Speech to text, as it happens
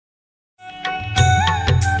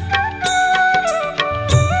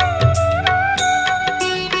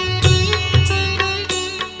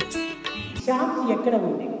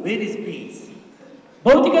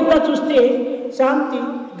భౌతికంగా చూస్తే శాంతి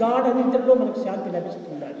గాఢ నిద్రలో మనకు శాంతి లభిస్తుంది.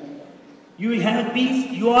 You will have peace.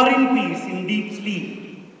 You are in peace in deep sleep.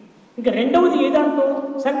 ఇంకా రెండవది ఏదంటో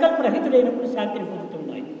సంకల్పరహితులైనప్పుడు శాంతిని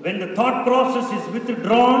పొందుతున్నాయి. When the thought process is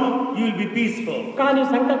withdrawn, you will be peaceful. కానీ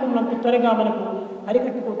సంకల్పం అంత త్వరగా మనకు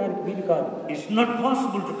అరికట్టుకోవడానికి వీలు కాదు. It's not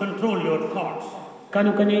possible to control your thoughts.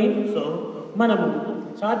 కనుకనే So మనము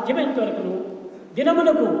సాధ్యమైనంత వరకు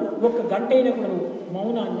దినములకు 1 గంట అయినా కూడా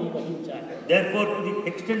మౌనాన్ని వహించాలి. Therefore, to the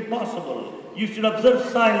extent possible, you should observe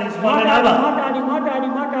silence for an hour.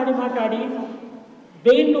 మాట్లాడి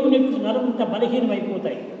బ్రెయిన్లో ఉన్న నరమంతా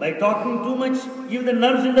బలహీనమైపోతాయి. By talking too much, even the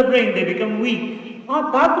nerves in the brain, they become weak. ఆ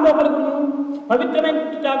టాక్ లోపల పవిత్రమైన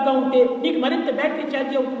టాక్గా ఉంటే నీకు మరింత బ్యాటరీ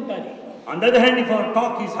ఛార్జ్ అవుతుంటుంది. On the other hand, if our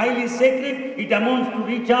talk is highly sacred, it amounts to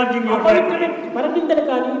recharging your battery. పరనిందలు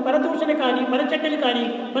కానీ, పరదూషణ కానీ, పరచట్టలు కానీ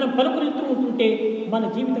మనం పలుకులుతూ ఉంటుంటే మన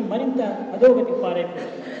జీవితం మరింత అధోగతికి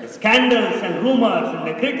పారైపోతుంది. The scandals and rumors and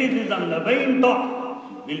the criticism, the vain talk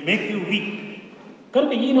will make you weak.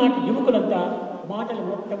 కనుక ఈనాటి యువకులంతా మాటలు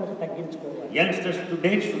మొట్టమొదటి తగ్గించుకోవాలి. Youngsters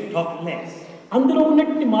today should talk less. అందులో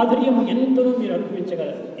ఉన్నటువంటి మాధుర్యం ఎంతో మీరు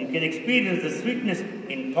అనుభవించగలరు. You can experience the sweetness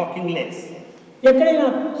in talking less. ఎక్కడైనా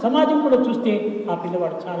సమాజం కూడా చూస్తే ఆ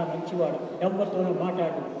పిల్లవాడు చాలా మంచివాడు, ఎవరితోనో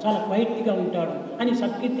మాట్లాడు, చాలా క్వైట్గా ఉంటాడు అని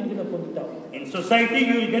సత్కీర్తిని పొందుతాడు. In society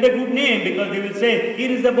you will get a good name because they will say,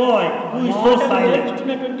 here is the boy who is so silent.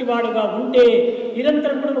 నేర్చుకున్నటువంటి వాడుగా ఉంటే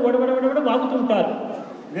నిరంతరం కూడా వడవడవడ వాగుతుంటారు.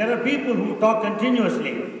 There are people who talk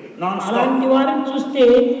continuously, non-stop. అలాంటి వారిని చూస్తే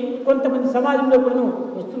కొంతమంది సమాజంలో కూడా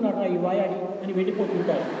వస్తున్నాడు ఈ వాయాడి అని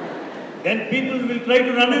వెళ్ళిపోతుంటారు. Then people will try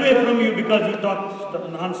to run away from you because you talk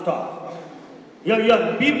non-stop.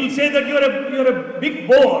 People say that you're a big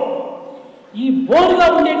bore. ఈ బోర్గా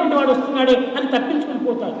ఉండేటువంటి వాడు వస్తున్నాడే అని తప్పించుకొని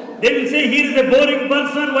పోతారు. They will say, here is a boring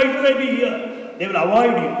person, why should I be here? They will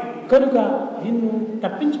avoid you. కనుక నిన్ను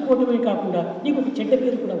తప్పించుకోవడమే కాకుండా నీకు ఒక చెడ్డ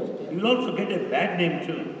పేరు కూడా వస్తుంది. You will also get a bad name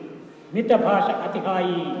too. మిత భాష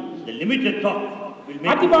అతిహాయి. The limited talk will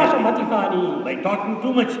make అతి భాష మతిహాని. By talking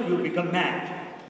too much, you become mad.